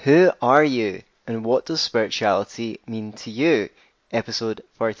Who are you, and what does spirituality mean to you? Episode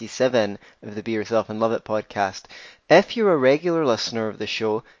 47 of the Be Yourself and Love It podcast. If you're a regular listener of the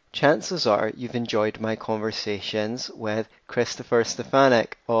show, chances are you've enjoyed my conversations with Christopher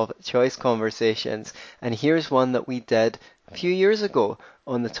Stefanik of Choice Conversations, and here's one that we did a few years ago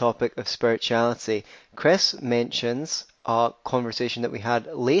on the topic of spirituality. Chris mentions a conversation that we had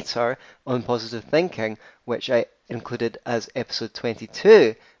later on positive thinking, which I included as episode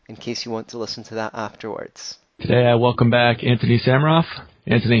 22, in case you want to listen to that afterwards. Today I welcome back Anthony Samaroff.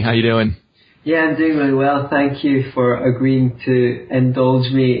 Anthony, how you doing? Yeah, I'm doing really well. Thank you for agreeing to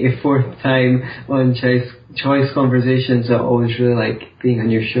indulge me a fourth time on Choice Conversations. I always really like being on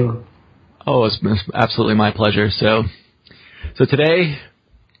your show. Oh, it's absolutely my pleasure. So today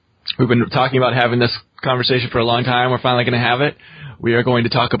we've been talking about having this conversation for a long time. We're finally going to have it. We are going to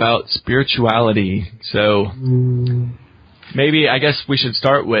talk about spirituality. So maybe I guess we should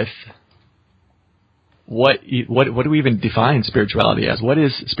start with what do we even define spirituality as? What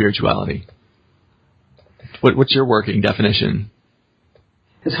is spirituality? What's your working definition?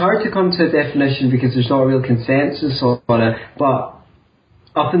 It's hard to come to a definition because there's not a real consensus on it, but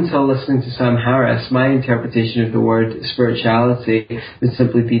up until listening to Sam Harris, my interpretation of the word spirituality would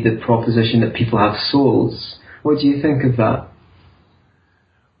simply be the proposition that people have souls. What do you think of that?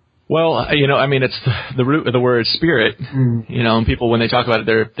 Well, it's the root of the word spirit. And people, when they talk about it,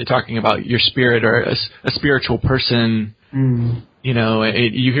 they're talking about your spirit or a spiritual person.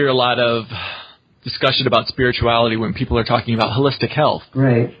 You hear a lot of discussion about spirituality when people are talking about holistic health.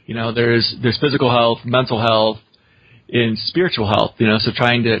 Right. There's physical health, mental health, and spiritual health. So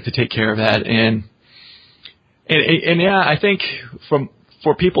trying to take care of that. And yeah, I think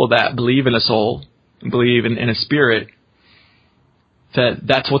for people that believe in a soul, believe in a spirit,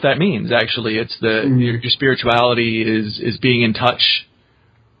 that's what that means. Actually, it's your spirituality is being in touch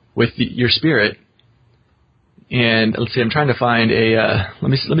with your spirit. And let's see, I'm trying to find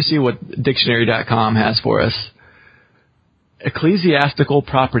let me see what dictionary.com has for us. Ecclesiastical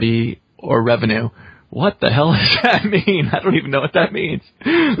property or revenue. What the hell does that mean? I don't even know what that means.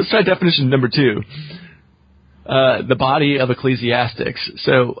 Let's try definition number 2. The body of ecclesiastics.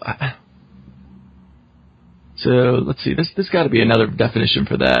 So let's see. There's got to be another definition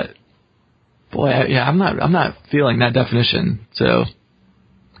for that. Boy, I'm not feeling that definition. So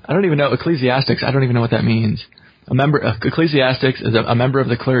I don't even know ecclesiastics. I don't even know what that means. Ecclesiastics is a member of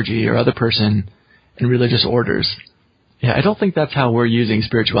the clergy or other person in religious orders. Yeah, I don't think that's how we're using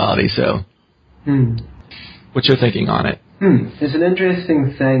spirituality. So, what's your thinking on it? It's an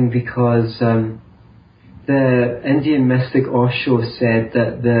interesting thing because the Indian mystic Osho said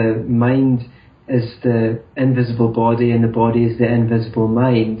that the mind is the invisible body and the body is the invisible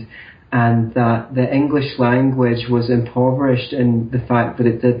mind, and that the English language was impoverished in the fact that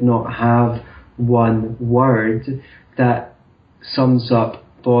it did not have one word that sums up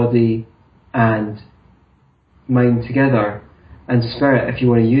body and mind together, and spirit, if you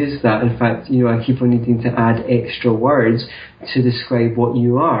want to use that. In fact, I keep on needing to add extra words to describe what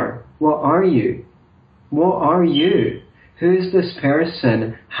you are. What are you? What are you? Who is this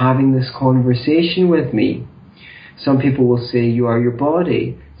person having this conversation with me? Some people will say you are your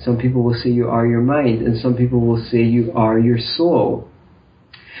body. Some people will say you are your mind. And some people will say you are your soul.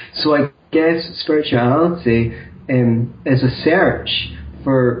 So I guess spirituality is a search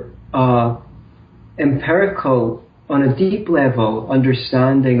for empirical, on a deep level,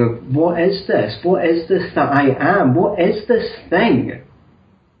 understanding of what is this? What is this that I am? What is this thing?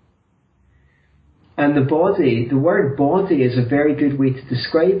 And the body, the word body is a very good way to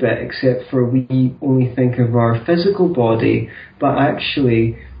describe it, except for we only think of our physical body. But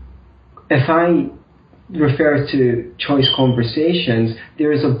actually, if I refer to Choice Conversations,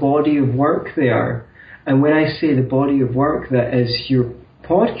 there is a body of work there. And when I say the body of work that is your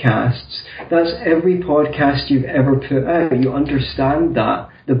podcasts, that's every podcast you've ever put out. You understand that.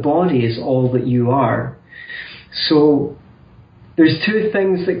 The body is all that you are. So there's 2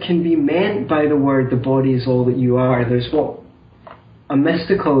 things that can be meant by the word the body is all that you are. There's a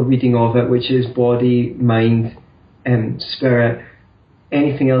mystical reading of it, which is body, mind, spirit,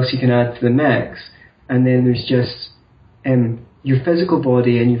 anything else you can add to the mix. And then there's just your physical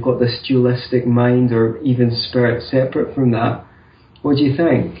body, and you've got this dualistic mind or even spirit separate from that. What do you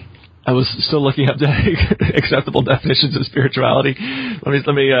think? I was still looking up the acceptable definitions of spirituality.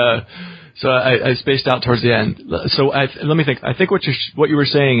 Let me. So I spaced out towards the end. So let me think. I think what you were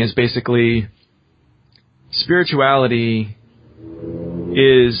saying is basically spirituality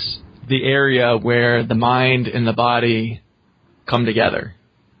is the area where the mind and the body come together.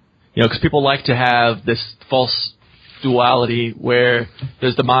 Because people like to have this false duality where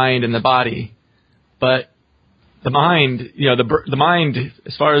there's the mind and the body, but the mind, the mind,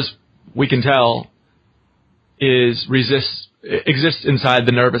 as far as we can tell, exists inside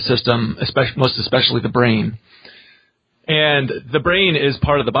the nervous system, most especially the brain. And the brain is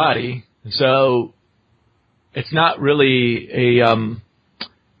part of the body, so it's not really a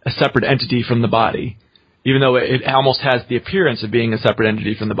separate entity from the body, even though it almost has the appearance of being a separate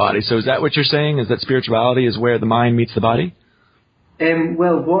entity from the body. So is that what you're saying, is that spirituality is where the mind meets the body?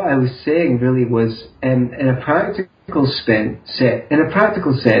 Well, what I was saying really was, in a practical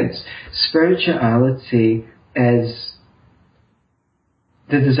sense, spirituality is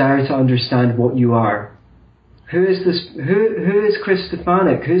the desire to understand what you are. Who is this? Who is Chris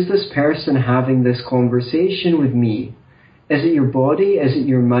Stefanik? Who's this person having this conversation with me? Is it your body? Is it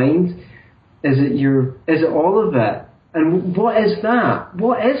your mind? Is it all of it? And what is that?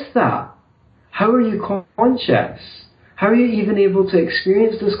 What is that? How are you conscious? How are you even able to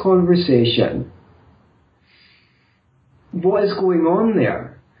experience this conversation? What is going on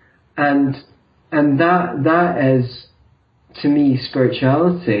there? And that is, to me,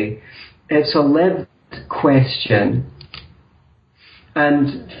 spirituality. It's a lived question.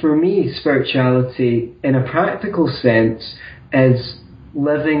 And for me, spirituality, in a practical sense, is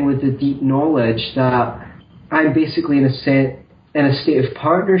living with the deep knowledge that I'm basically in a state of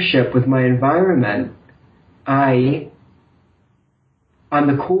partnership with my environment. I'm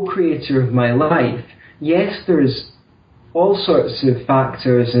the co-creator of my life. Yes, there's all sorts of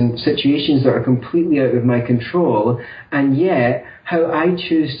factors and situations that are completely out of my control, and yet how I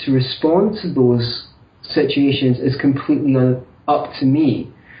choose to respond to those situations is completely up to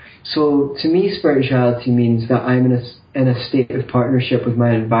me. So to me, spirituality means that I'm in a state of partnership with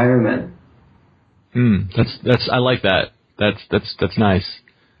my environment. That's I like that. That's nice.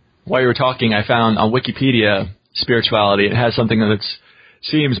 While you were talking, I found on Wikipedia spirituality. It has something that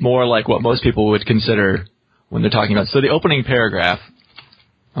seems more like what most people would consider when they're talking about. So the opening paragraph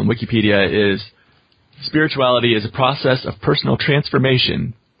on Wikipedia is, spirituality is a process of personal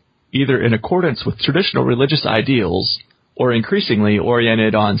transformation, either in accordance with traditional religious ideals or increasingly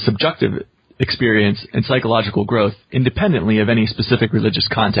oriented on subjective experience and psychological growth independently of any specific religious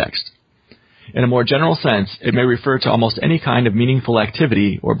context. In a more general sense, it may refer to almost any kind of meaningful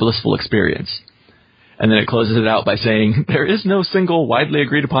activity or blissful experience. And then it closes it out by saying, there is no single widely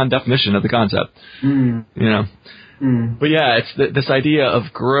agreed upon definition of the concept. But yeah, it's this idea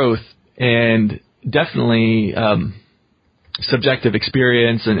of growth and definitely subjective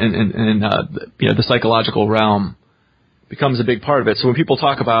experience and the psychological realm becomes a big part of it. So when people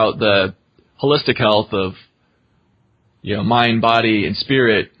talk about the holistic health of mind, body, and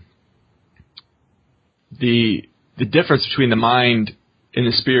spirit, the difference between the mind and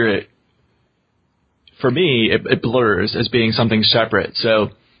the spirit, for me, it blurs as being something separate. So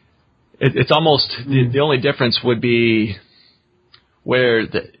it's almost the only difference would be where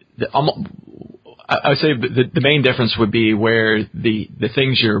I would say the main difference would be where the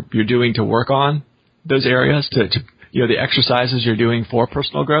things you're doing to work on those areas, to the exercises you're doing for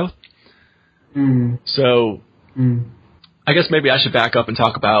personal growth. So I guess maybe I should back up and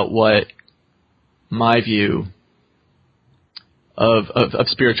talk about what my view of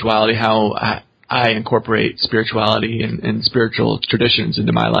spirituality, how I incorporate spirituality and spiritual traditions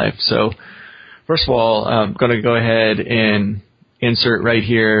into my life. So first of all, I'm going to go ahead and insert right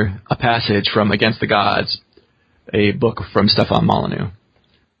here a passage from Against the Gods, a book from Stefan Molyneux.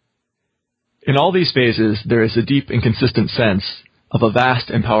 In all these phases, there is a deep and consistent sense of a vast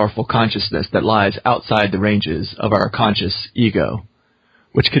and powerful consciousness that lies outside the ranges of our conscious ego,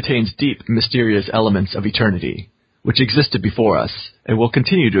 which contains deep, mysterious elements of eternity, which existed before us and will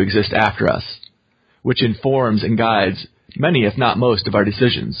continue to exist after us, which informs and guides many, if not most, of our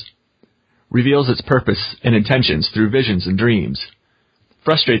decisions, reveals its purpose and intentions through visions and dreams,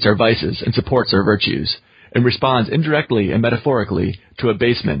 frustrates our vices and supports our virtues, and responds indirectly and metaphorically to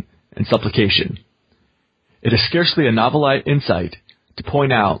abasement and supplication. It is scarcely a novel insight to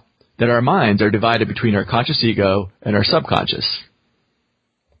point out that our minds are divided between our conscious ego and our subconscious.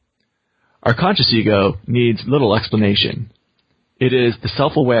 Our conscious ego needs little explanation. It is the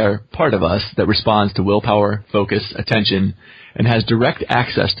self-aware part of us that responds to willpower, focus, attention, and has direct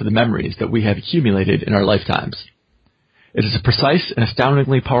access to the memories that we have accumulated in our lifetimes. It is a precise and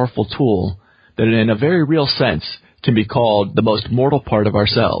astoundingly powerful tool that in a very real sense can be called the most mortal part of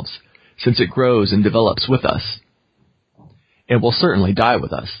ourselves, since it grows and develops with us. It will certainly die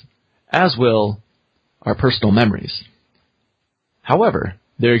with us, as will our personal memories. However,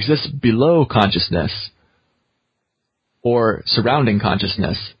 there exists below consciousness, or surrounding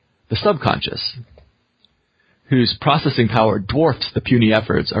consciousness, the subconscious, whose processing power dwarfs the puny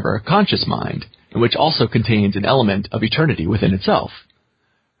efforts of our conscious mind, and which also contains an element of eternity within itself.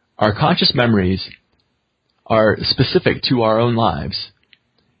 Our conscious memories are specific to our own lives,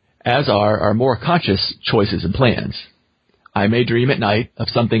 as are our more conscious choices and plans. I may dream at night of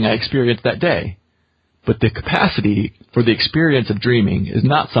something I experienced that day, but the capacity for the experience of dreaming is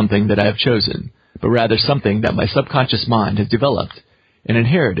not something that I have chosen, but rather something that my subconscious mind has developed and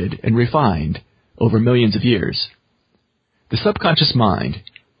inherited and refined over millions of years. The subconscious mind,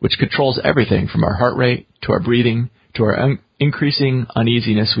 which controls everything from our heart rate to our breathing to our increasing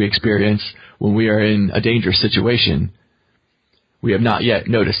uneasiness we experience when we are in a dangerous situation we have not yet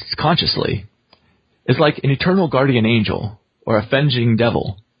noticed consciously, is like an eternal guardian angel or a avenging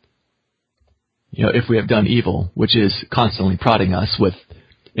devil. If we have done evil, which is constantly prodding us with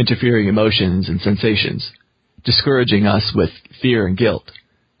interfering emotions and sensations, discouraging us with fear and guilt,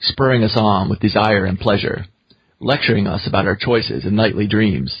 spurring us on with desire and pleasure, lecturing us about our choices and nightly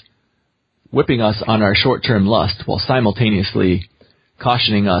dreams, whipping us on our short-term lust while simultaneously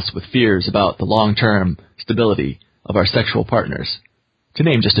cautioning us with fears about the long-term stability of our sexual partners, to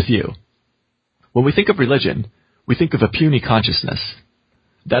name just a few. When we think of religion, we think of a puny consciousness,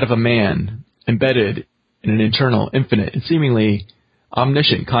 that of a man embedded in an internal, infinite, and seemingly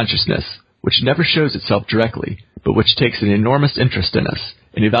omniscient consciousness, which never shows itself directly, but which takes an enormous interest in us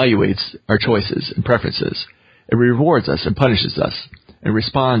and evaluates our choices and preferences. It rewards us and punishes us, and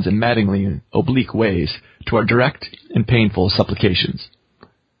responds in maddeningly oblique ways to our direct and painful supplications.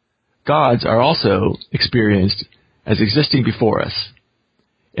 Gods are also experienced as existing before us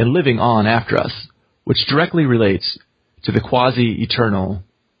and living on after us, which directly relates to the quasi-eternal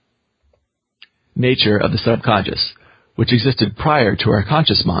nature of the subconscious, which existed prior to our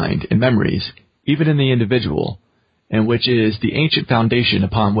conscious mind and memories, even in the individual, and which is the ancient foundation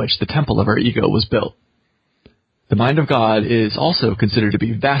upon which the temple of our ego was built. The mind of God is also considered to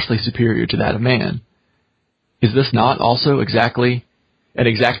be vastly superior to that of man. Is this not also an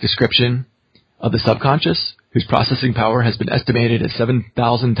exact description of the subconscious, whose processing power has been estimated at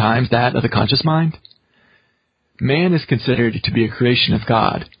 7,000 times that of the conscious mind? Man is considered to be a creation of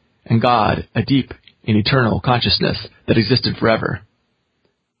God, and God a deep and eternal consciousness that existed forever.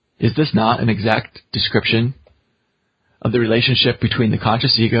 Is this not an exact description of the relationship between the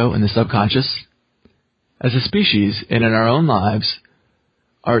conscious ego and the subconscious? As a species and in our own lives,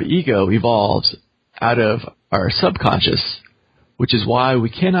 our ego evolves out of our subconscious, which is why we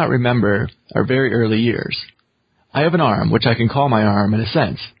cannot remember our very early years. I have an arm, which I can call my arm in a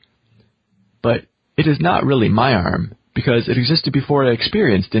sense, but it is not really my arm because it existed before I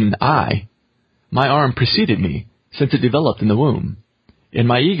experienced an I. My arm preceded me since it developed in the womb, and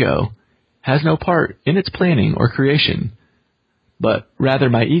my ego has no part in its planning or creation, but rather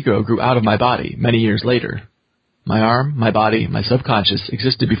my ego grew out of my body many years later. My arm, my body, my subconscious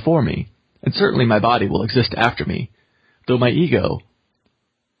existed before me, and certainly my body will exist after me, though my ego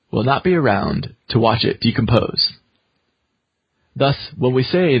will not be around to watch it decompose. Thus, when we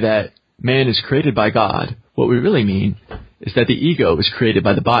say that man is created by God, what we really mean is that the ego is created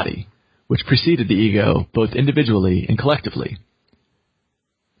by the body, which preceded the ego both individually and collectively.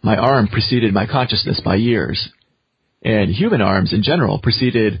 My arm preceded my consciousness by years, and human arms in general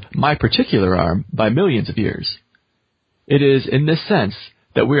preceded my particular arm by millions of years. It is in this sense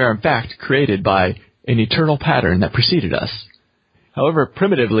that we are in fact created by an eternal pattern that preceded us. However,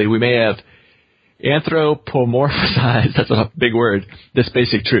 primitively we may have anthropomorphized, that's a big word, this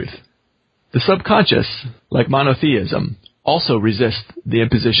basic truth. The subconscious, like monotheism, also resists the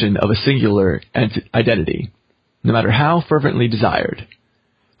imposition of a singular identity, no matter how fervently desired.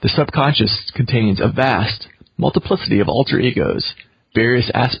 The subconscious contains a vast multiplicity of alter egos,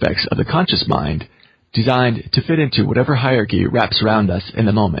 various aspects of the conscious mind, designed to fit into whatever hierarchy wraps around us in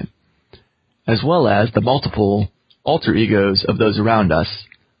the moment, as well as the multiple alter egos of those around us,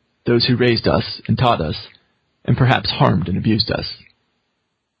 those who raised us and taught us, and perhaps harmed and abused us.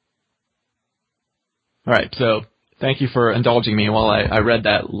 All right, so thank you for indulging me while I read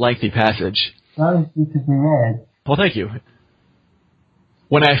that lengthy passage. That was beautifully read. Well, thank you.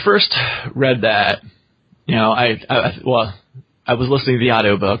 When I first read that, I was listening to the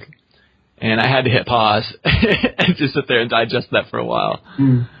audiobook, and I had to hit pause and just sit there and digest that for a while.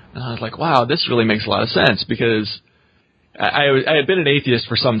 And I was like, wow, this really makes a lot of sense, because I had been an atheist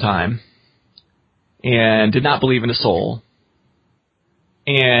for some time and did not believe in a soul.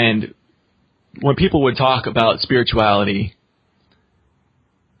 And when people would talk about spirituality,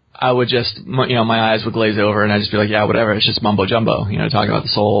 I would just, my eyes would glaze over and I'd just be like, yeah, whatever, it's just mumbo jumbo, talking about the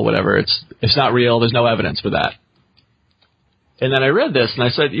soul, whatever, it's not real, there's no evidence for that. And then I read this and I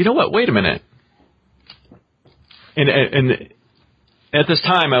said, you know what, wait a minute. and at this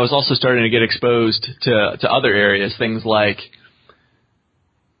time, I was also starting to get exposed to other areas, things like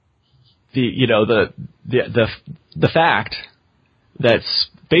the fact that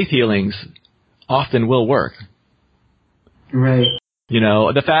faith healings often will work. Right.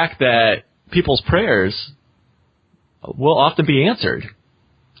 The fact that people's prayers will often be answered.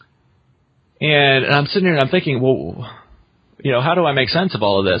 And I'm sitting here and I'm thinking, well, how do I make sense of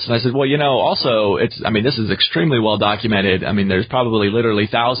all of this? And I said, well, also this is extremely well documented. There's probably literally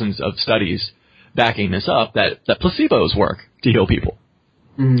thousands of studies backing this up that placebos work to heal people.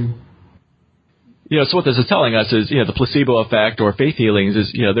 Mm. So what this is telling us is, the placebo effect or faith healings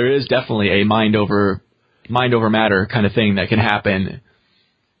is, there is definitely a mind over matter kind of thing that can happen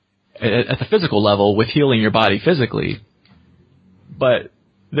at the physical level with healing your body physically. But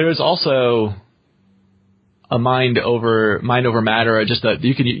there's also a mind over matter, or just that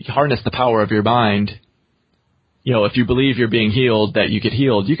you can harness the power of your mind. If you believe you're being healed, that you get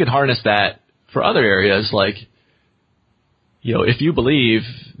healed, you can harness that for other areas. Like, if you believe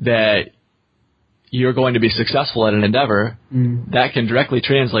that you're going to be successful at an endeavor, that can directly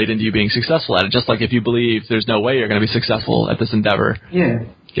translate into you being successful at it. Just like if you believe there's no way you're going to be successful at this endeavor. Yeah.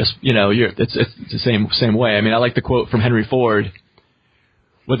 Just, it's the same way. I like the quote from Henry Ford: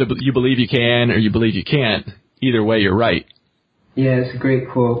 whether you believe you can or you believe you can't, either way you're right. Yeah, it's a great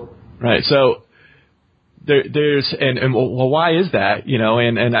quote. Right. So there's well, why is that?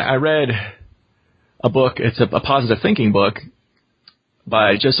 And I read a book. It's a positive thinking book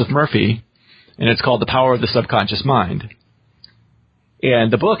by Joseph Murphy, and it's called The Power of the Subconscious Mind.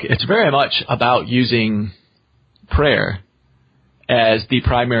 And the book, it's very much about using prayer as the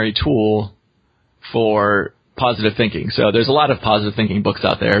primary tool for positive thinking. So there's a lot of positive thinking books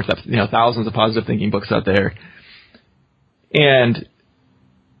out there, thousands of positive thinking books out there. And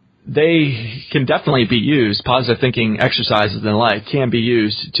they can definitely be used, positive thinking exercises and the like can be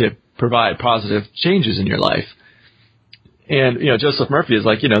used to provide positive changes in your life. And, Joseph Murphy is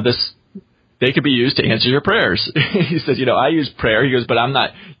like, they could be used to answer your prayers. He says, I use prayer. He goes, but I'm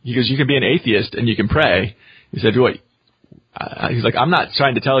not. He goes, you can be an atheist and you can pray. He said, what? He's like, I'm not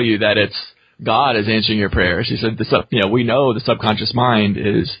trying to tell you that it's God is answering your prayers. He said, we know the subconscious mind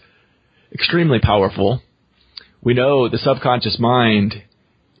is extremely powerful. We know the subconscious mind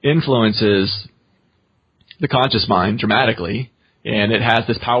influences the conscious mind dramatically, and it has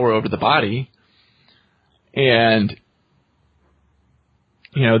this power over the body. And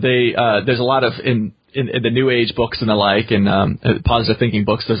there's a lot of in the New Age books and the like, and positive thinking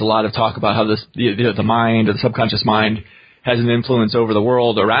books. There's a lot of talk about how the mind or the subconscious mind has an influence over the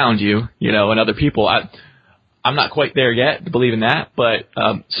world around you, and other people. I'm not quite there yet to believe in that, but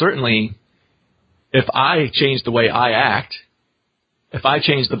certainly, if I change the way I act, if I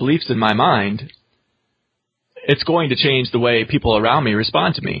change the beliefs in my mind, it's going to change the way people around me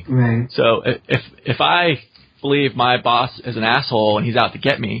respond to me. Right. So if I believe my boss is an asshole and he's out to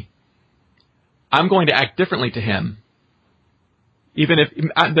get me, I'm going to act differently to him. Even if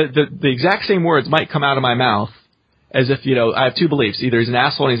the exact same words might come out of my mouth, as if, I have two beliefs. Either he's an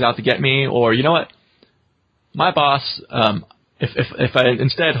asshole and he's out to get me, or, what? My boss, if I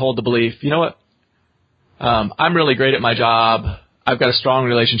instead hold the belief, I'm really great at my job. I've got a strong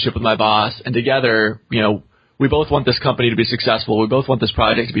relationship with my boss, and together, we both want this company to be successful. We both want this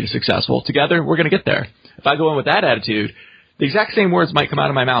project to be successful. Together, we're going to get there. If I go in with that attitude, the exact same words might come out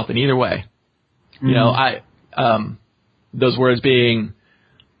of my mouth in either way. Mm-hmm. Those words being,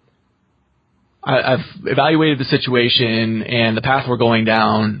 I've evaluated the situation, and the path we're going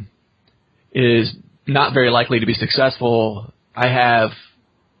down is not very likely to be successful. I have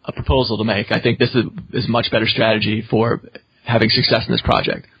a proposal to make. I think this is a much better strategy for having success in this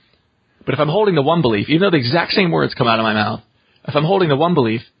project. But if I'm holding the one belief, even though the exact same words come out of my mouth, if I'm holding the one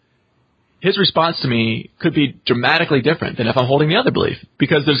belief, his response to me could be dramatically different than if I'm holding the other belief,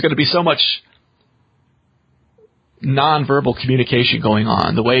 because there's going to be so much nonverbal communication going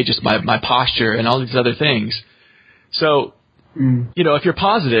on, the way just my posture and all these other things. So, if you're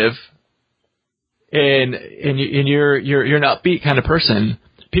positive and you're an upbeat kind of person,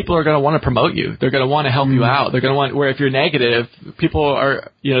 people are going to want to promote you. They're going to want to help you out. They're going to want, where if you're negative, people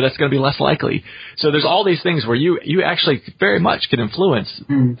are, that's going to be less likely. So there's all these things where you actually very much can influence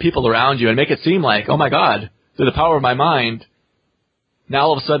people around you and make it seem like, oh my God, through the power of my mind, now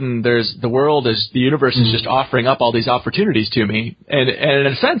all of a sudden the universe is just offering up all these opportunities to me. And in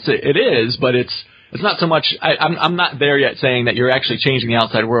a sense it is, but it's not so much, I'm not there yet saying that you're actually changing the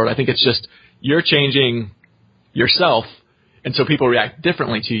outside world. I think it's just you're changing yourself. And so people react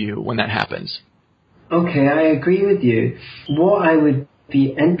differently to you when that happens. Okay, I agree with you. What I would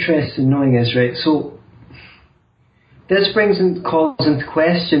be interested in knowing is, right, so this calls into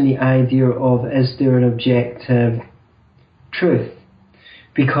question the idea of, is there an objective truth?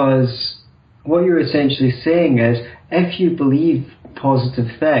 Because what you're essentially saying is, if you believe positive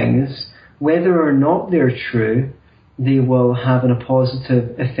things, whether or not they're true, they will have a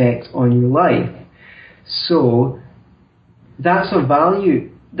positive effect on your life. So that's a value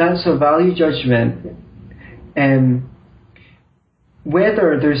judgment.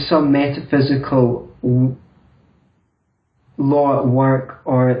 Whether there's some metaphysical law at work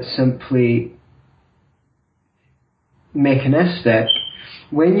or it's simply mechanistic,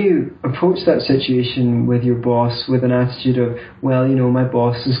 when you approach that situation with your boss with an attitude of, well, my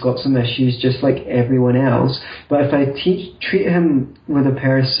boss has got some issues just like everyone else, but if I treat him with a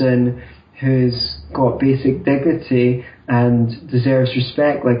person who's got basic dignity and deserves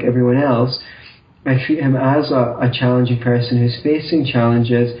respect like everyone else, I treat him as a challenging person who's facing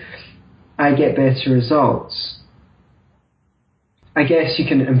challenges, I get better results. I guess you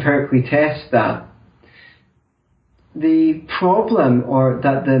can empirically test that. The problem, or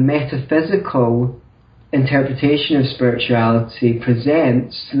that the metaphysical interpretation of spirituality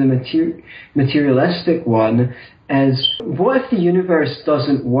presents to the materialistic one, is, what if the universe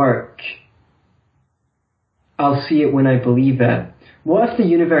doesn't work? I'll see it when I believe it. What if the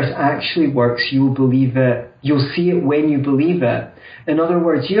universe actually works? You'll believe it. You'll see it when you believe it. In other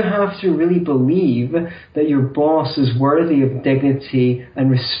words, you have to really believe that your boss is worthy of dignity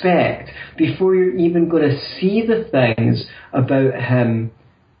and respect before you're even going to see the things about him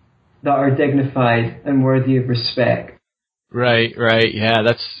that are dignified and worthy of respect. Right. Yeah,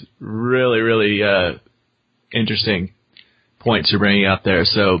 that's really, really interesting points you're bringing up there.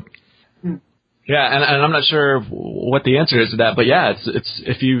 So, yeah, and I'm not sure what the answer is to that, but yeah, it's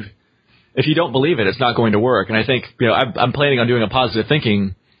if you don't believe it, it's not going to work. And I think, I'm planning on doing a positive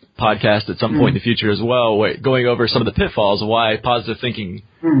thinking podcast at some point in the future as well, going over some of the pitfalls of why positive thinking,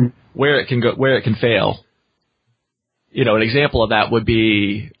 where it can fail. An example of that would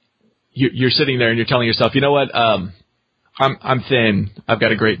be you're sitting there and you're telling yourself, you know what, I'm thin, I've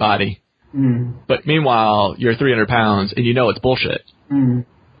got a great body. But meanwhile, you're 300 pounds and it's bullshit.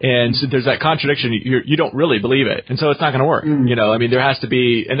 And so there's that contradiction. You don't really believe it, and so it's not going to work. There has to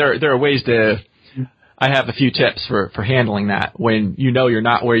be, and there are ways to. I have a few tips for handling that when you're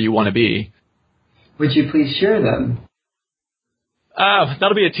not where you want to be. Would you please share them?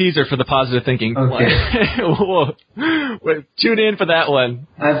 That'll be a teaser for the positive thinking. Okay. we'll tune in for that one.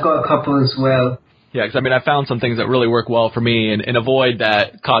 I've got a couple as well. Yeah, because I found some things that really work well for me and avoid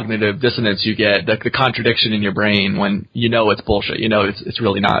that cognitive dissonance you get, the contradiction in your brain when it's bullshit. It's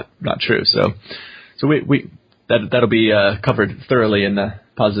really not true. So that'll be covered thoroughly in the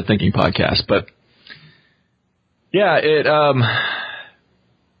Positive Thinking podcast. But yeah,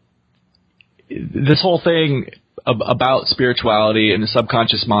 this whole thing about spirituality and the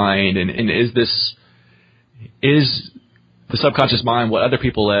subconscious mind, and is the subconscious mind what other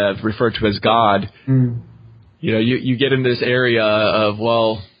people have referred to as God? You get in this area of,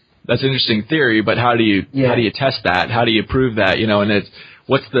 well, that's an interesting theory, but how do you test that? How do you prove that? And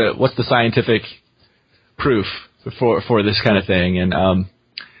what's the scientific proof for this kind of thing? And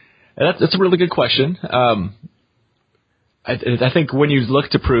that's a really good question. I think when you look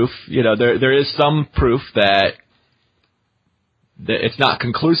to proof, there is some proof that it's not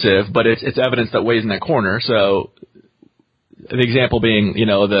conclusive, but it's evidence that weighs in that corner. So the example being,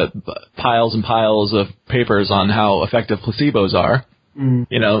 the piles and piles of papers on how effective placebos are,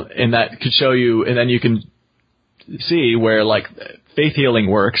 and that could show you, and then you can see where, like, faith healing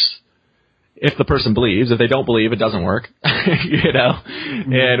works if the person believes. If they don't believe, it doesn't work,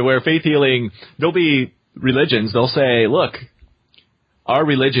 and where faith healing, there'll be religions, they'll say, look, our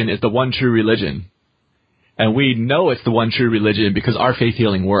religion is the one true religion, and we know it's the one true religion because our faith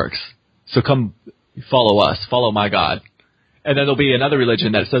healing works. So come follow us, follow my God. And then there'll be another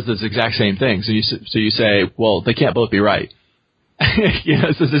religion that says this exact same thing. So you say, well, they can't both be right.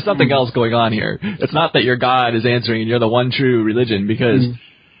 So there's something else going on here. It's not that your God is answering and you're the one true religion, because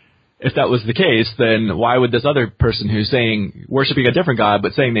if that was the case, then why would this other person who's saying, worshiping a different God,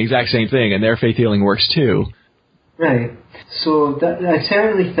 but saying the exact same thing, and their faith healing works too? Right. So I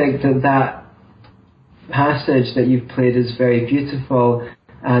certainly think that passage that you've played is very beautiful,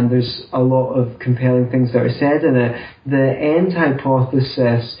 and there's a lot of compelling things that are said in it. The end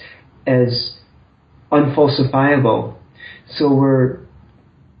hypothesis is unfalsifiable. So we're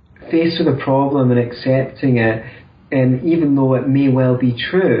faced with a problem and accepting it, and even though it may well be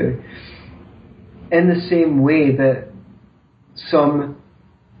true, in the same way that some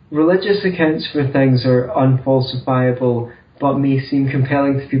religious accounts for things are unfalsifiable but may seem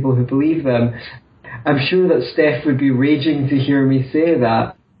compelling to people who believe them, I'm sure that Steph would be raging to hear me say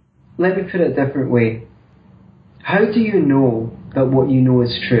that. Let me put it a different way. How do you know that what you know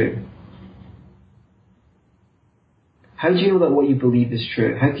is true? How do you know that what you believe is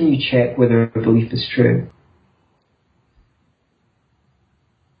true? How can you check whether a belief is true?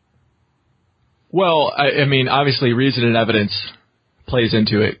 Well, I mean, obviously reason and evidence plays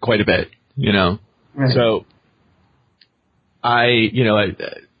into it quite a bit, you know. Right. So I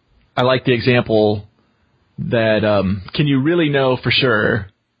like the example that can you really know for sure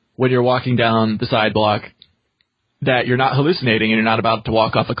when you're walking down the sidewalk that you're not hallucinating and you're not about to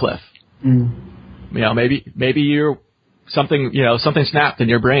walk off a cliff? Mm. You know, maybe you're something snapped in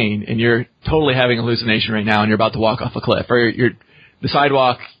your brain and you're totally having a hallucination right now and you're about to walk off a cliff, or the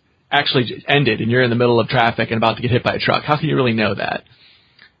sidewalk actually ended and you're in the middle of traffic and about to get hit by a truck. How can you really know that?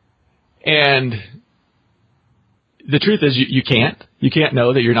 And the truth is you can't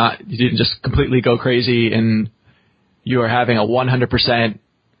know that you didn't just completely go crazy and you are having a 100%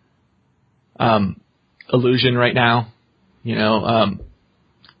 illusion right now. You know,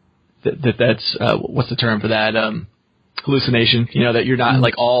 that's what's the term for that? Hallucination. You know, that you're not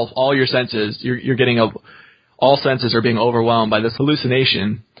like all your senses, you're getting all senses are being overwhelmed by this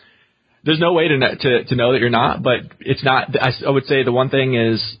hallucination. There's no way to know that you're not, but it's not. I would say the one thing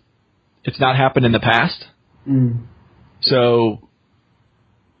is it's not happened in the past. Mm. So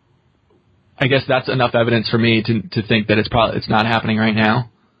I guess that's enough evidence for me to think that it's not happening right now.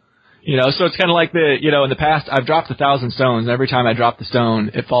 You know, so it's kind of like in the past I've dropped 1,000 stones, and every time I drop the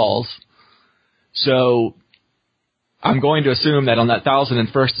stone, it falls. So I'm going to assume that on that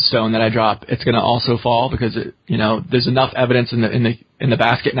 1,001st stone that I drop, it's going to also fall because there's enough evidence in the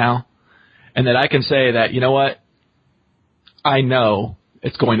basket now, and that I can say that, you know what, I know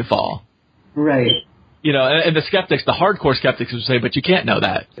it's going to fall. Right. You know, and the skeptics, the hardcore skeptics would say, but you can't know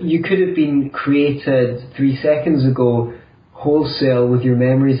that. You could have been created 3 seconds ago wholesale with your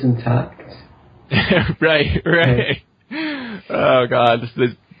memories intact. Right. Oh, God,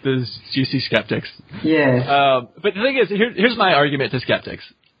 those juicy skeptics. Yeah. But the thing is, here's my argument to skeptics.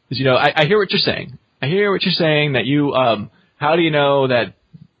 Is, I hear what you're saying. I hear what you're saying that you, how do you know that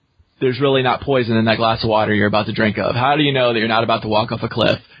there's really not poison in that glass of water you're about to drink of? How do you know that you're not about to walk off a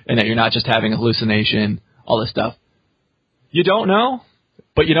cliff and that you're not just having a hallucination, all this stuff? You don't know,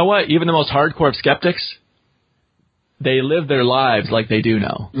 but you know what? Even the most hardcore of skeptics, they live their lives like they do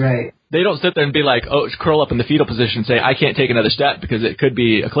know. Right. They don't sit there and be like, curl up in the fetal position and say, I can't take another step because it could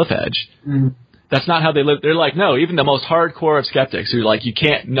be a cliff edge. Mm. That's not how they live. They're like, no, even the most hardcore of skeptics who are like, you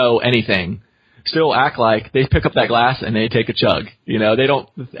can't know anything, still act like they pick up that glass and they take a chug. You know, they don't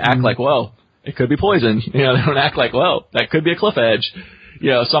act like, whoa, it could be poison. You know, they don't act like, whoa, that could be a cliff edge. You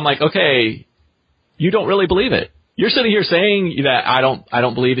know, so I'm like, okay, you don't really believe it. You're sitting here saying that I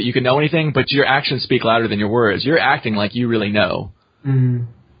don't believe that you can know anything, but your actions speak louder than your words. You're acting like you really know. Mm.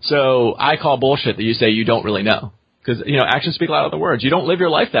 So I call bullshit that you say you don't really know, because actions speak louder than words. You don't live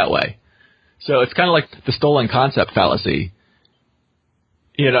your life that way. So it's kind of like the stolen concept fallacy.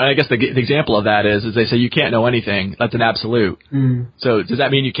 I guess the example of that is they say you can't know anything. That's an absolute. Mm. So does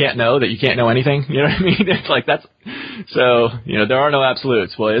that mean you can't know that you can't know anything? You know what I mean? It's like so there are no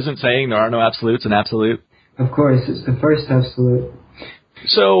absolutes. Well, isn't saying there are no absolutes an absolute? Of course, it's the first absolute.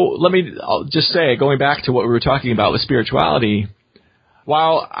 So I'll just say, going back to what we were talking about with spirituality,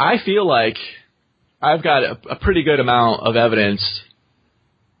 while I feel like I've got a pretty good amount of evidence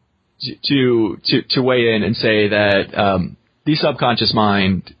to weigh in and say that the subconscious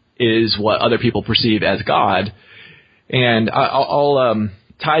mind is what other people perceive as God, and I'll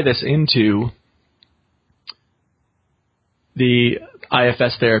tie this into the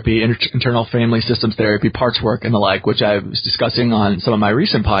IFS therapy, internal family systems therapy, parts work, and the like, which I was discussing on some of my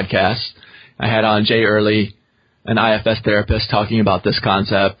recent podcasts. I had on Jay Early, an IFS therapist, talking about this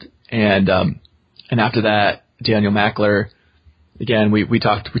concept, and after that, Daniel Mackler. Again, we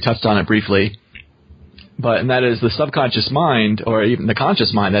touched on it briefly, and that is the subconscious mind, or even the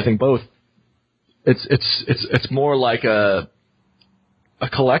conscious mind. I think both. It's more like a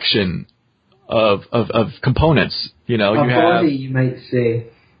collection of components. A body, you might say.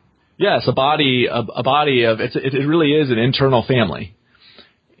 Yes, a body of it really is an internal family.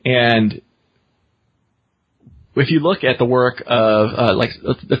 And if you look at the work of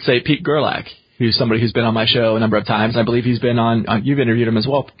let's say Pete Gerlach, who's somebody who's been on my show a number of times, I believe he's been on you've interviewed him as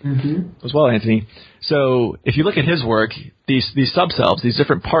well, Anthony. So if you look at his work, these subselves, these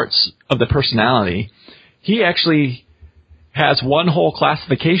different parts of the personality, he actually has one whole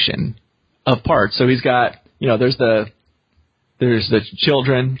classification of parts. So he's got, there's the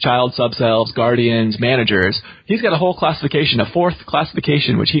child subselves, guardians, managers. He's got a whole classification, a fourth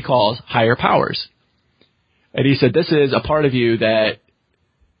classification, which he calls higher powers. And he said, this is a part of you that,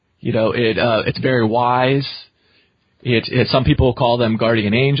 it's very wise. Some people call them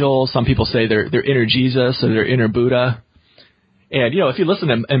guardian angels. Some people say they're inner Jesus or they're inner Buddha. And, if you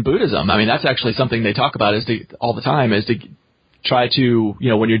listen in Buddhism, I mean, that's actually something they talk about all the time is to try to,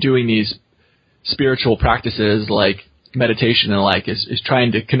 when you're doing these spiritual practices like meditation and is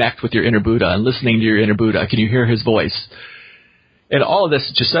trying to connect with your inner Buddha and listening to your inner Buddha. Can you hear his voice? And all of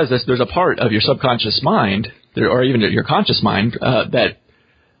this just says this, there's a part of your subconscious mind, or even your conscious mind,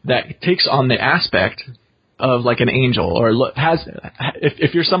 that takes on the aspect of like an angel, or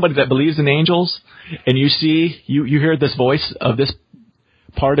if you're somebody that believes in angels and you hear this voice of this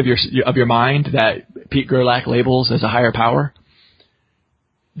part of your mind that Pete Gerlach labels as a higher power,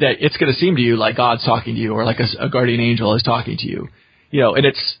 that it's going to seem to you like God's talking to you, or like a guardian angel is talking to you, and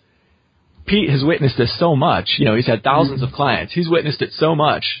Pete has witnessed this so much, he's had thousands of clients. He's witnessed it so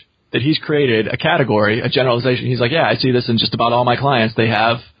much that he's created a category, a generalization. He's like, yeah, I see this in just about all my clients. They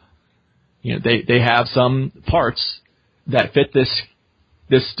have, they have some parts that fit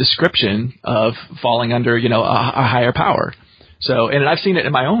this description of falling under, a higher power. So, and I've seen it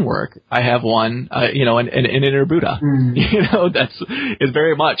in my own work. I have one, an inner Buddha, is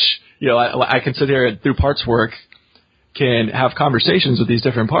very much, I can sit here through parts work, can have conversations with these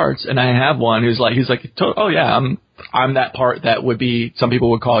different parts. And I have one he's like, oh yeah, I'm that part that would be, some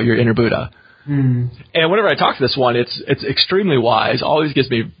people would call your inner Buddha. And whenever I talk to this one, it's extremely wise, always gives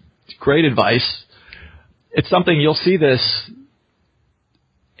me great advice. It's something you'll see this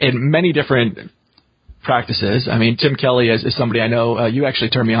in many different practices. I mean, Tim Kelly is somebody I know. You actually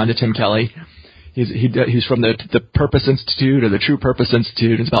turned me on to Tim Kelly. He's from the Purpose Institute, or the True Purpose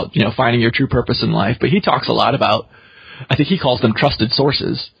Institute. It's about, finding your true purpose in life. But he talks a lot about, I think he calls them trusted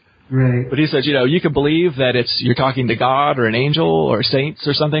sources. Right. But he says, you can believe that you're talking to God or an angel or saints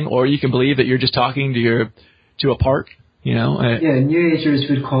or something, or you can believe that you're just talking to a part, Yeah, New Agers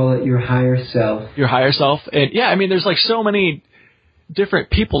would call it your higher self. Your higher self. And yeah, I mean, there's like so many different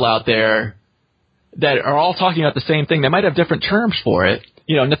people out there that are all talking about the same thing. They might have different terms for it.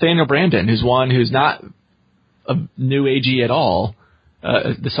 Nathaniel Branden, who's not a New Agey at all,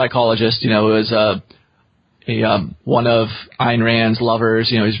 the psychologist, was one of Ayn Rand's lovers.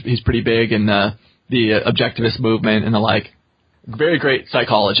 He's pretty big in the objectivist movement and the like. Very great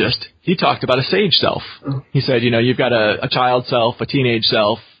psychologist. He talked about a sage self. He said, you've got a child self, a teenage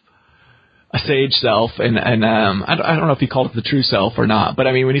self, a sage self, and I don't know if he called it the true self or not, but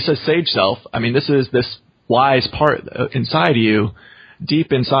I mean, when he says sage self, I mean, this is this wise part inside you,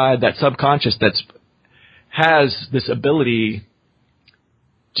 deep inside that subconscious has this ability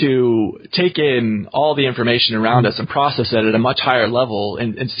to take in all the information around us and process it at a much higher level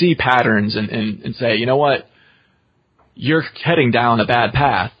and see patterns and say, you know what, you're heading down a bad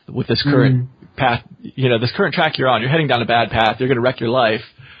path with this current path, this current track you're on. You're heading down a bad path. You're going to wreck your life.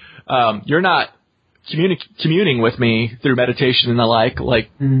 You're not communing with me through meditation and the like,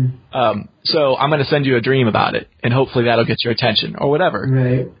 so I'm going to send you a dream about it, and hopefully that'll get your attention or whatever.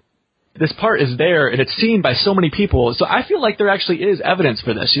 Right. This part is there, and it's seen by so many people. So I feel like there actually is evidence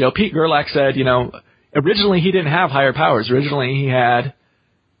for this. Pete Gerlach said, originally he didn't have higher powers. Originally he had,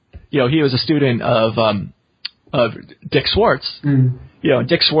 he was a student of Dick Schwartz.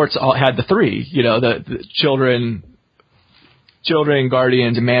 Dick Schwartz had the three, the children,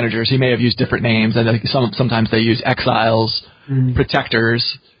 guardians, and managers. He may have used different names. I think sometimes they use exiles,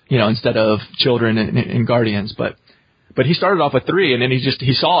 protectors, instead of children and guardians. But he started off with three, and then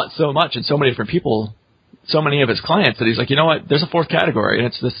he saw it so much in so many different people, so many of his clients, that he's like, you know what? There's a fourth category, and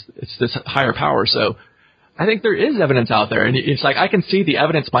it's this higher power. So I think there is evidence out there, and it's like I can see the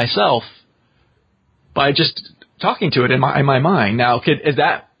evidence myself by just talking to it in my mind. Now, is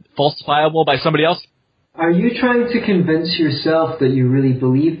that falsifiable by somebody else? Are you trying to convince yourself that you really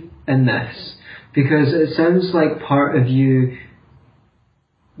believe in this? Because it sounds like part of you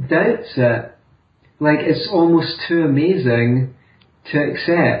doubts it. Like it's almost too amazing to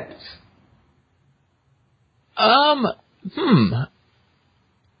accept.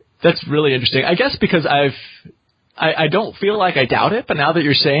 That's really interesting. I guess because I don't feel like I doubt it, but now that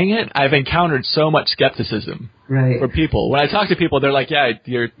you're saying it, I've encountered so much skepticism from people. When I talk to people, they're like, yeah,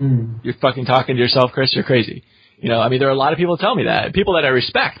 you're fucking talking to yourself, Chris, you're crazy. There are a lot of people who tell me that. People that I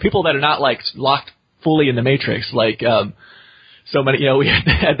respect, people that are not like locked fully in the Matrix, like so many, we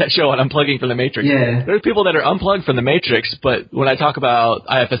had that show on Unplugging from the Matrix. Yeah. There's people that are unplugged from the Matrix, but when I talk about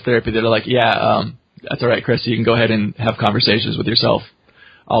IFS therapy, they're like, yeah, that's all right, Chris, you can go ahead and have conversations with yourself.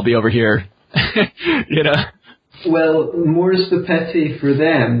 I'll be over here, Well, more's the pity for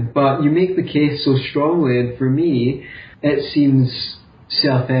them, but you make the case so strongly, and for me, it seems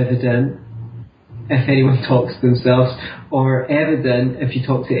self-evident if anyone talks to themselves, or evident if you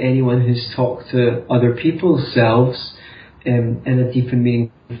talk to anyone who's talked to other people's selves in a deep and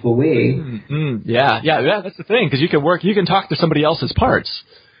meaningful way. Yeah, that's the thing, because you can talk to somebody else's parts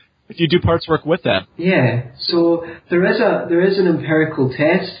if you do parts work with them. Yeah, so there is an empirical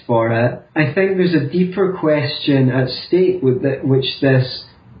test for it. I think there's a deeper question at stake with which this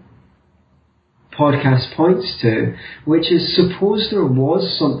podcast points to, which is, suppose there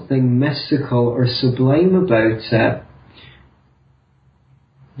was something mystical or sublime about it,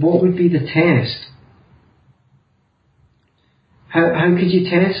 what would be the test? How could you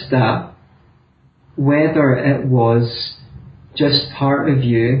test that? Whether it was just part of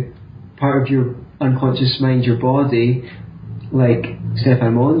your unconscious mind, your body, like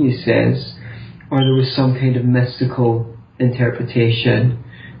Stefan Molyneux says, or there was some kind of mystical interpretation,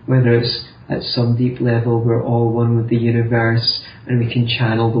 whether it's at some deep level we're all one with the universe and we can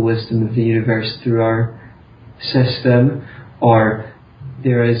channel the wisdom of the universe through our system, or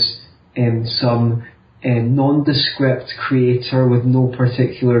there is some nondescript creator with no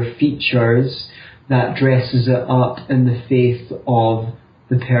particular features that dresses it up in the faith of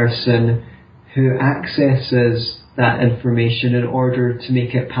the person who accesses that information in order to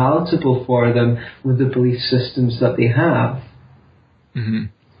make it palatable for them with the belief systems that they have. Mm-hmm.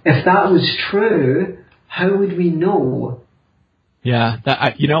 If that was true, how would we know? Yeah,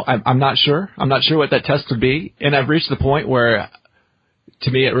 I'm not sure. I'm not sure what that test would be, and I've reached the point where, to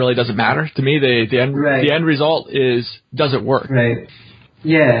me, it really doesn't matter. To me, the end result doesn't work. Right.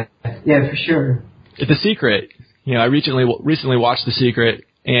 Yeah, for sure. The Secret. I recently watched The Secret,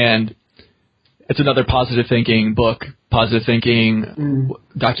 and it's another positive thinking book, positive thinking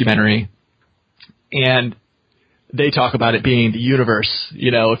documentary, and they talk about it being the universe.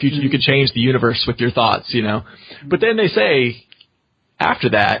 If you could change the universe with your thoughts, But then they say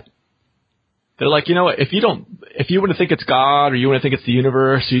after that, they're like, if you want to think it's God, or you want to think it's the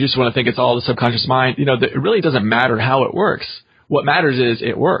universe, or you just want to think it's all the subconscious mind, it really doesn't matter how it works. What matters is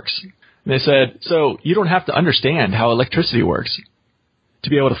it works. And they said, so you don't have to understand how electricity works to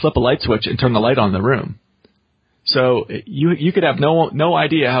be able to flip a light switch and turn the light on in the room. So you could have no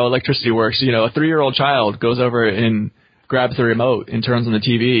idea how electricity works. A 3-year-old child goes over and grabs the remote and turns on the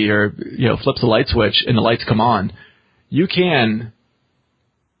TV, or flips the light switch and the lights come on. You can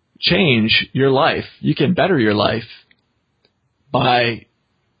change your life. You can better your life by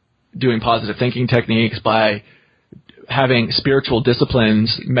doing positive thinking techniques, by having spiritual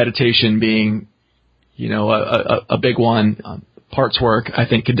disciplines, meditation being, a big one. Parts work, I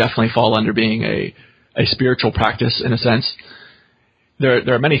think, could definitely fall under being a spiritual practice in a sense.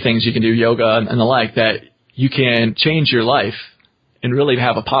 There are many things you can do, yoga and the like, that you can change your life and really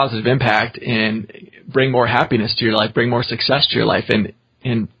have a positive impact and bring more happiness to your life, bring more success to your life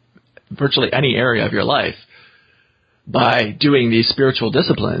in virtually any area of your life by doing these spiritual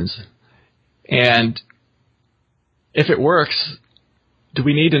disciplines. And if it works, do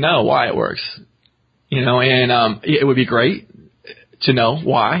we need to know why it works? And it would be great to know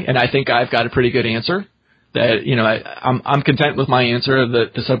why. And I think I've got a pretty good answer that, I'm content with my answer of the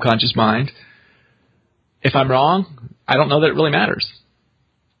subconscious mind. If I'm wrong, I don't know that it really matters.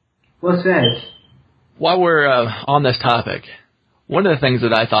 Well said. While we're on this topic, one of the things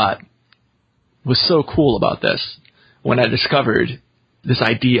that I thought was so cool about this, when I discovered this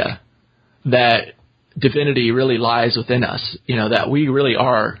idea that divinity really lies within us, that we really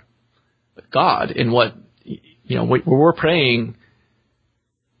are God, in what, when we're praying,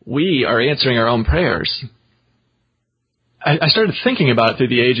 we are answering our own prayers. I started thinking about it through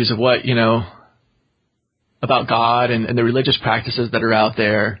the ages of what, about God and the religious practices that are out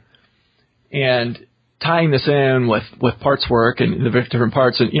there, and tying this in with parts work and the different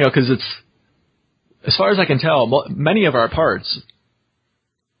parts, and, because it's, as far as I can tell, many of our parts,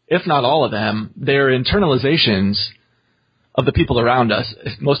 if not all of them, they're internalizations of the people around us,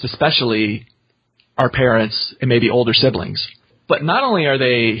 most especially our parents and maybe older siblings. But not only are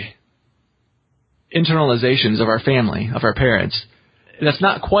they internalizations of our family, of our parents, that's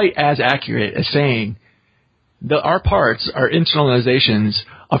not quite as accurate as saying that our parts are internalizations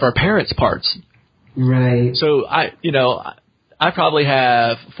of our parents' parts. Right. So I probably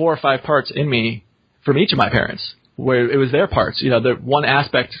have 4 or 5 parts in me from each of my parents, where it was their parts. The one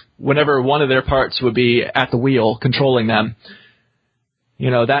aspect, whenever one of their parts would be at the wheel controlling them,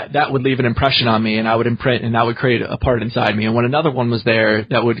 that would leave an impression on me, and I would imprint, and that would create a part inside me. And when another one was there,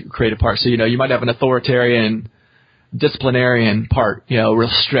 that would create a part. So, you might have an authoritarian, disciplinarian part, real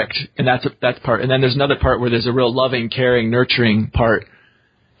strict, and that's part. And then there's another part where there's a real loving, caring, nurturing part,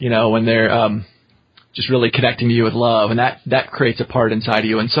 when they're just really connecting to you with love, and that creates a part inside of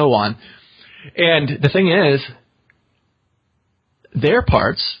you, and so on. And the thing is, their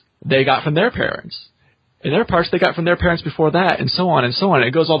parts they got from their parents, and their parts they got from their parents before that, and so on and so on.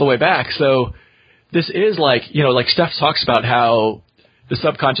 It goes all the way back. So this is like, like Steph talks about how the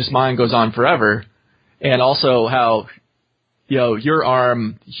subconscious mind goes on forever, and also how, your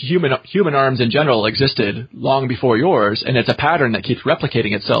arm, human arms in general existed long before yours, and it's a pattern that keeps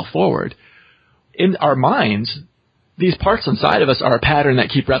replicating itself forward. In our minds, these parts inside of us are a pattern that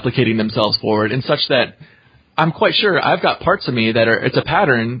keep replicating themselves forward, and such that I'm quite sure I've got parts of me that it's a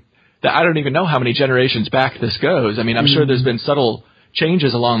pattern that I don't even know how many generations back this goes. I mean, I'm sure there's been subtle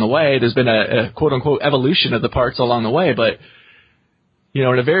changes along the way. There's been a quote-unquote evolution of the parts along the way, but, in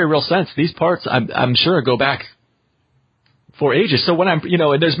a very real sense, these parts, I'm sure, go back for ages. So when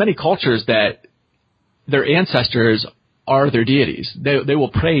and there's many cultures that their ancestors are their deities. They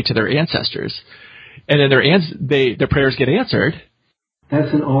will pray to their ancestors, and then their prayers get answered.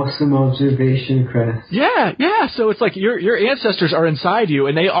 That's an awesome observation, Chris. Yeah. So it's like your ancestors are inside you,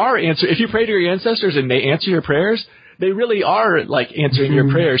 and they are if you pray to your ancestors and they answer your prayers, they really are like answering your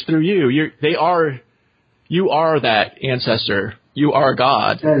prayers through you. You are that ancestor. You are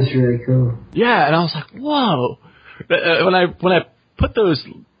God. That is really cool. Yeah, and I was like, whoa. When I put those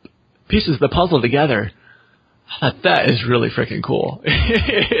pieces of the puzzle together, I thought that is really freaking cool.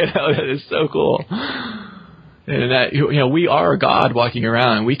 That is so cool. And that, we are God walking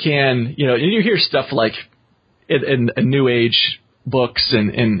around, and we can, and you hear stuff like in New Age books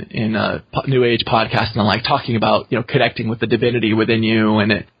and in New Age podcasts and like talking about, connecting with the divinity within you,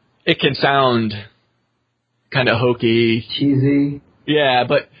 and it can sound kind of hokey, cheesy. Yeah,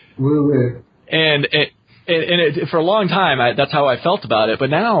 but woo-woo. And for a long time, that's how I felt about it. But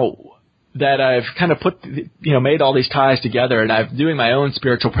now that I've kind of made all these ties together, and I'm doing my own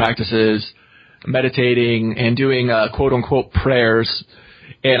spiritual practices, meditating and doing quote unquote prayers,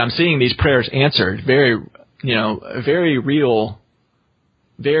 and I'm seeing these prayers answered, very real,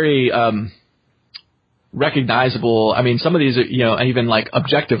 very recognizable. I mean, some of these are, even like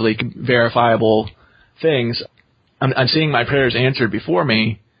objectively verifiable things. I'm seeing my prayers answered before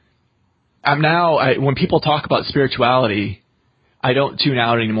me. When people talk about spirituality, I don't tune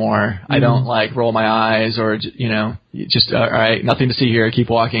out anymore. I don't like roll my eyes or, just, all right, nothing to see here, keep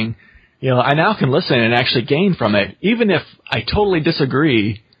walking. I now can listen and actually gain from it, even if I totally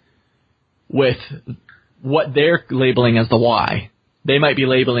disagree with what they're labeling as the why. They might be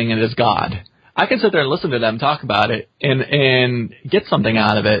labeling it as God. I can sit there and listen to them talk about it and get something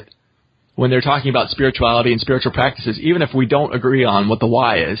out of it when they're talking about spirituality and spiritual practices, even if we don't agree on what the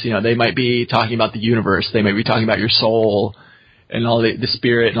why is. They might be talking about the universe. They might be talking about your soul and all the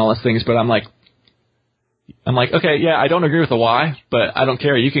spirit and all those things. But I'm like, okay, yeah, I don't agree with the why, but I don't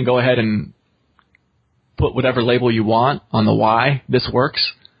care. You can go ahead and put whatever label you want on the why this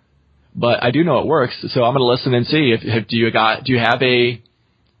works. But I do know it works, so I'm going to listen and see if do you have a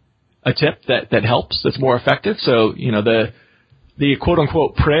tip that helps, that's more effective. So the quote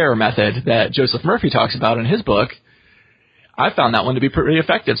unquote prayer method that Joseph Murphy talks about in his book, I found that one to be pretty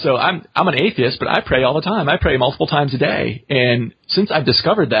effective. So I'm an atheist, but I pray all the time. I pray multiple times a day, and since I've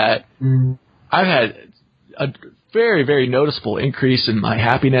discovered that, I've had a very, very noticeable increase in my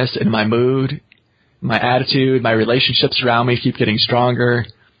happiness and my mood, my attitude, my relationships around me keep getting stronger.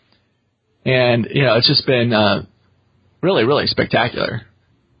 And, it's just been really, really spectacular.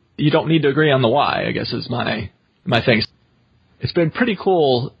 You don't need to agree on the why, I guess, is my thing. It's been pretty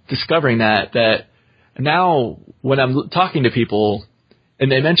cool discovering that now when I'm talking to people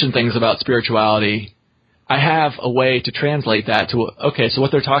and they mention things about spirituality, I have a way to translate that to, okay, so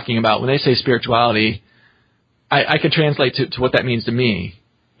what they're talking about when they say spirituality, I can translate to what that means to me.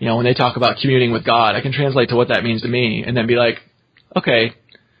 When they talk about communing with God, I can translate to what that means to me and then be like, okay,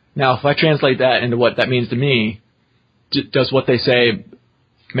 now if I translate that into what that means to me, does what they say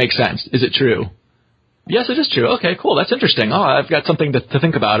make sense? Is it true? Yes, it is true. Okay, cool. That's interesting. Oh, I've got something to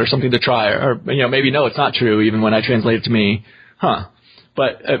think about or something to try. Or maybe no, it's not true even when I translate it to me.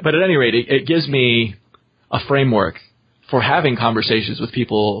 But at any rate, it gives me a framework for having conversations with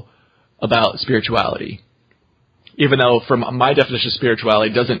people about spirituality. Even though from my definition of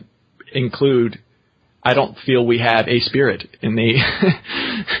spirituality doesn't include, I don't feel we have a spirit in the,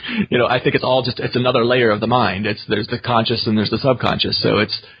 I think it's another layer of the mind. There's the conscious and there's the subconscious. So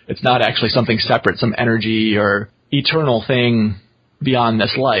it's not actually something separate, some energy or eternal thing beyond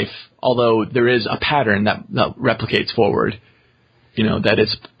this life. Although there is a pattern that replicates forward, that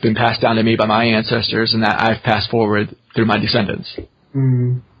it's been passed down to me by my ancestors and that I've passed forward through my descendants.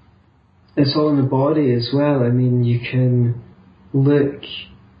 It's all in the body as well. I mean, you can look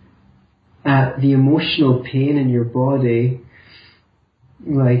at the emotional pain in your body,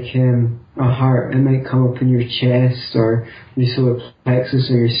 like a heart. It might come up in your chest or your solar plexus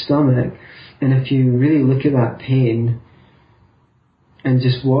or your stomach. And if you really look at that pain and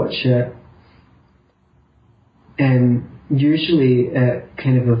just watch it, usually it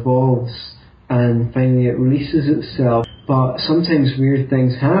kind of evolves and finally it releases itself. But sometimes weird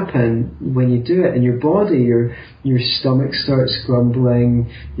things happen when you do it in your body. Your stomach starts grumbling,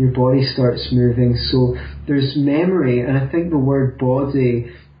 your body starts moving. So there's memory, and I think the word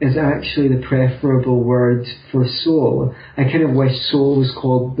body is actually the preferable word for soul. I kind of wish soul was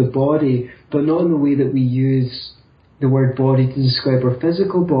called the body, but not in the way that we use the word body to describe our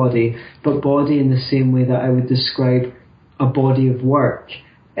physical body, but body in the same way that I would describe a body of work.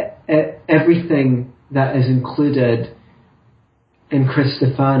 Everything that is included in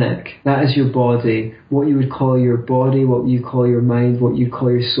Christophanic, that is your body, what you would call your body, what you call your mind, what you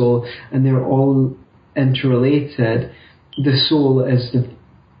call your soul, and they're all interrelated. The soul is the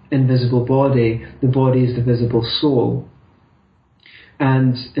invisible body, the body is the visible soul.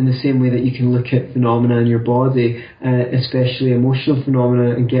 And in the same way that you can look at phenomena in your body, especially emotional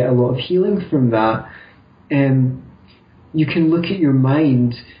phenomena, and get a lot of healing from that, you can look at your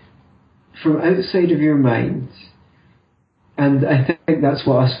mind from outside of your mind. And I think that's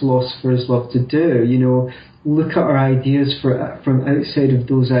what us philosophers love to do, look at our ideas from outside of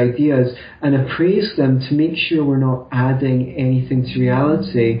those ideas and appraise them to make sure we're not adding anything to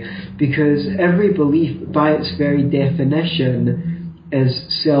reality. Because every belief, by its very definition,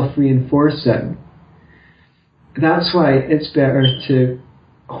 is self-reinforcing. That's why it's better to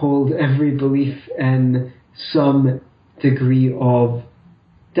hold every belief in some degree of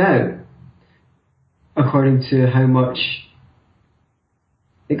doubt, according to how much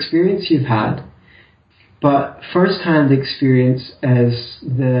experience you've had. But first-hand experience is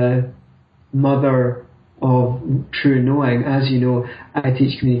the mother of true knowing. As you know, I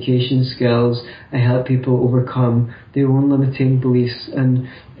teach communication skills. I help people overcome their own limiting beliefs and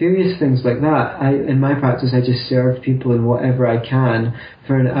various things like that. In my practice, I just serve people in whatever I can.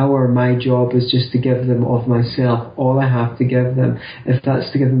 For an hour, my job is just to give them of myself, all I have to give them. If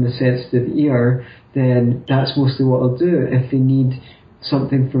that's to give them a sensitive ear, then that's mostly what I'll do. If they need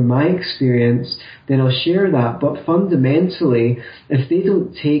something from my experience, then I'll share that. But fundamentally, if they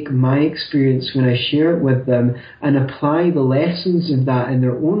don't take my experience when I share it with them and apply the lessons of that in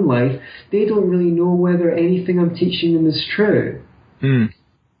their own life, they don't really know whether anything I'm teaching them is true.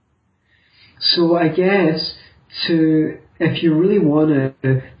 So I guess if you really want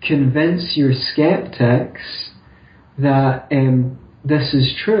to convince your skeptics that this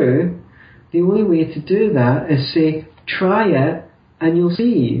is true, the only way to do that is say, try it, and you'll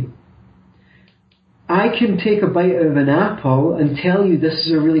see. I can take a bite of an apple and tell you this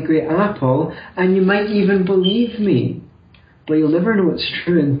is a really great apple, and you might even believe me. But you'll never know it's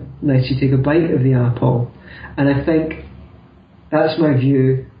true unless you take a bite of the apple. And I think that's my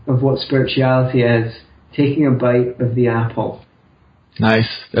view of what spirituality is, taking a bite of the apple. Nice.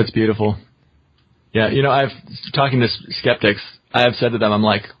 That's beautiful. Yeah, talking to skeptics, I have said to them, I'm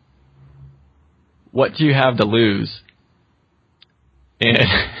like, what do you have to lose? And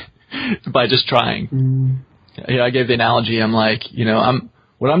by just trying. I gave the analogy. I'm like,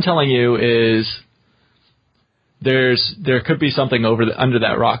 what I'm telling you is there could be something under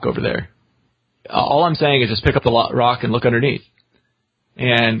that rock over there. All I'm saying is just pick up the rock and look underneath.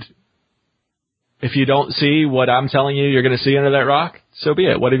 And if you don't see what I'm telling you you're going to see under that rock, so be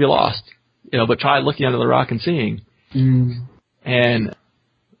it. What have you lost? But try looking under the rock and seeing. And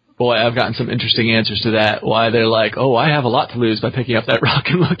boy, I've gotten some interesting answers to that. Why they're like, oh, I have a lot to lose by picking up that rock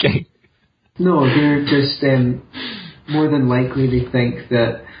and looking. No, they're just more than likely they think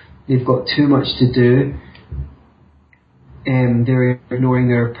that they've got too much to do. They're ignoring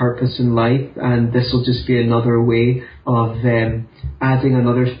their purpose in life, and this will just be another way of adding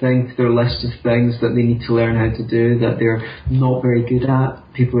another thing to their list of things that they need to learn how to do that they're not very good at.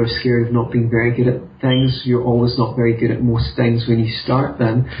 People are scared of not being very good at things. You're always not very good at most things when you start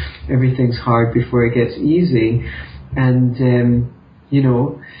them. Everything's hard before it gets easy. And,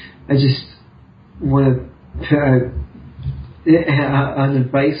 I just want to put out an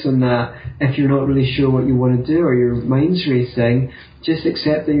advice on that. If you're not really sure what you want to do or your mind's racing, just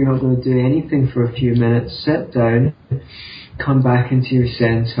accept that you're not going to do anything for a few minutes. Sit down, come back into your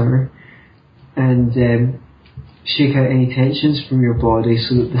center, and shake out any tensions from your body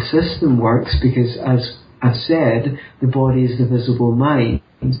so that the system works, because as I've said, the body is the visible mind.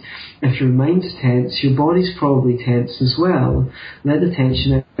 If your mind's tense, your body's probably tense as well. Let the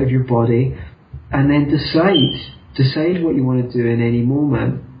tension out of your body and then decide what you want to do in any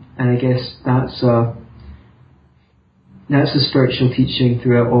moment. And I guess that's that's a spiritual teaching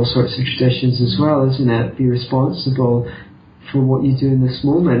throughout all sorts of traditions as well, isn't it? Be responsible for what you do in this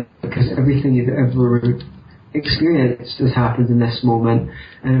moment, because everything you've ever experienced has happened in this moment,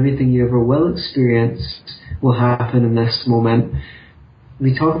 and everything you ever will experience will happen in this moment.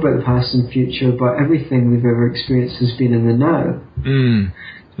 We talk about the past and future, but everything we've ever experienced has been in the now.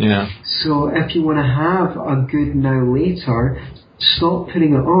 Yeah. So if you want to have a good now later, stop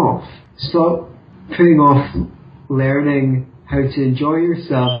putting it off. Stop putting off learning how to enjoy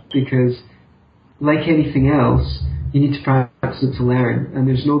yourself, because like anything else, you need to practice it to learn, and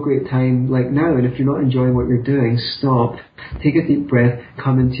there's no great time like now. And if you're not enjoying what you're doing, stop, take a deep breath,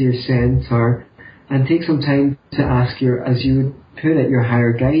 come into your center, and take some time to ask your, as you would put it, your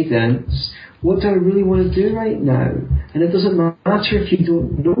higher guidance, what do I really want to do right now? And it doesn't matter if you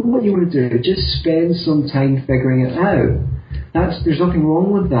don't know what you want to do, just spend some time figuring it out. There's nothing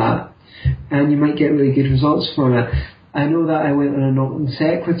wrong with that, and you might get really good results from it. I know that I went on a non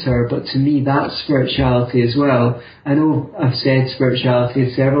sequitur, but to me that's spirituality as well. I know I've said spirituality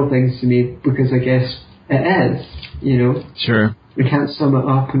is several things to me, because I guess it is, you know. Sure. We can't sum it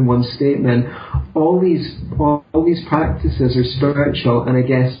up in one statement. All these practices are spiritual, and I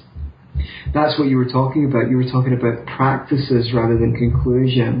guess that's what you were talking about. You were talking about practices rather than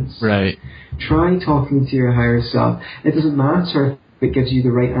conclusions. Right. Try talking to your higher self. It doesn't matter if it gives you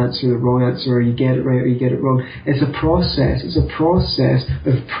the right answer, the wrong answer, or you get it right or you get it wrong. It's a process. It's a process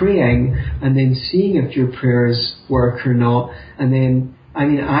of praying and then seeing if your prayers work or not. And then,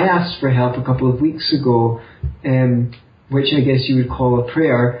 I asked for help a couple of weeks ago, which I guess you would call a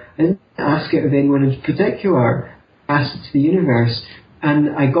prayer. I didn't ask it of anyone in particular. I asked it to the universe, and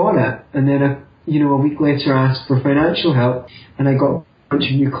I got it. And then, a week later, I asked for financial help, and I got bunch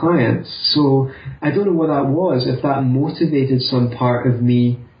of new clients. So I don't know what that was, if that motivated some part of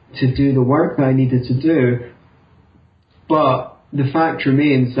me to do the work that I needed to do. But the fact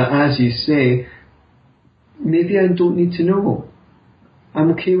remains that, as you say, maybe I don't need to know.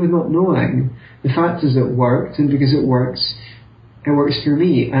 I'm okay with not knowing. The fact is it worked, and because it works for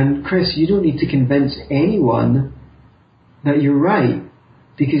me. And Chris, you don't need to convince anyone that you're right,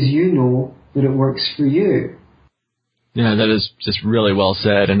 because you know that it works for you. Yeah, that is just really well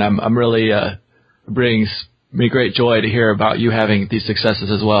said, and I'm really brings me great joy to hear about you having these successes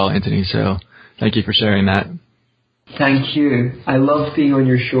as well, Anthony. So thank you for sharing that. Thank you. I love being on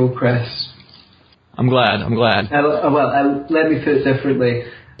your show, Chris. I'm glad. Let me put it differently.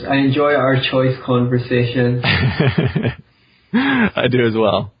 I enjoy our choice conversations. I do as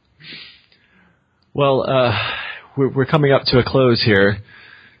well. Well, we're coming up to a close here.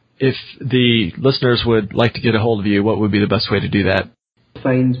 If the listeners would like to get a hold of you, what would be the best way to do that?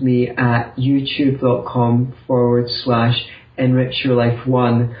 Find me at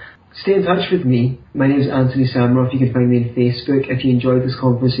youtube.com/enrichyourlife1. Stay in touch with me. My name is Anthony Samroff. You can find me on Facebook. If you enjoyed this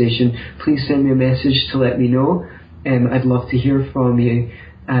conversation, please send me a message to let me know. I'd love to hear from you,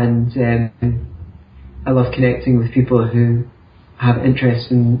 and I love connecting with people who have interest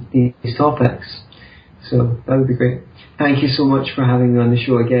in these topics. So that would be great. Thank you so much for having me on the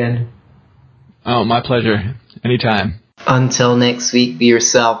show again. Oh, my pleasure. Anytime. Until next week, be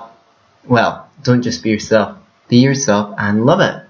yourself. Well, don't just be yourself. Be yourself and love it.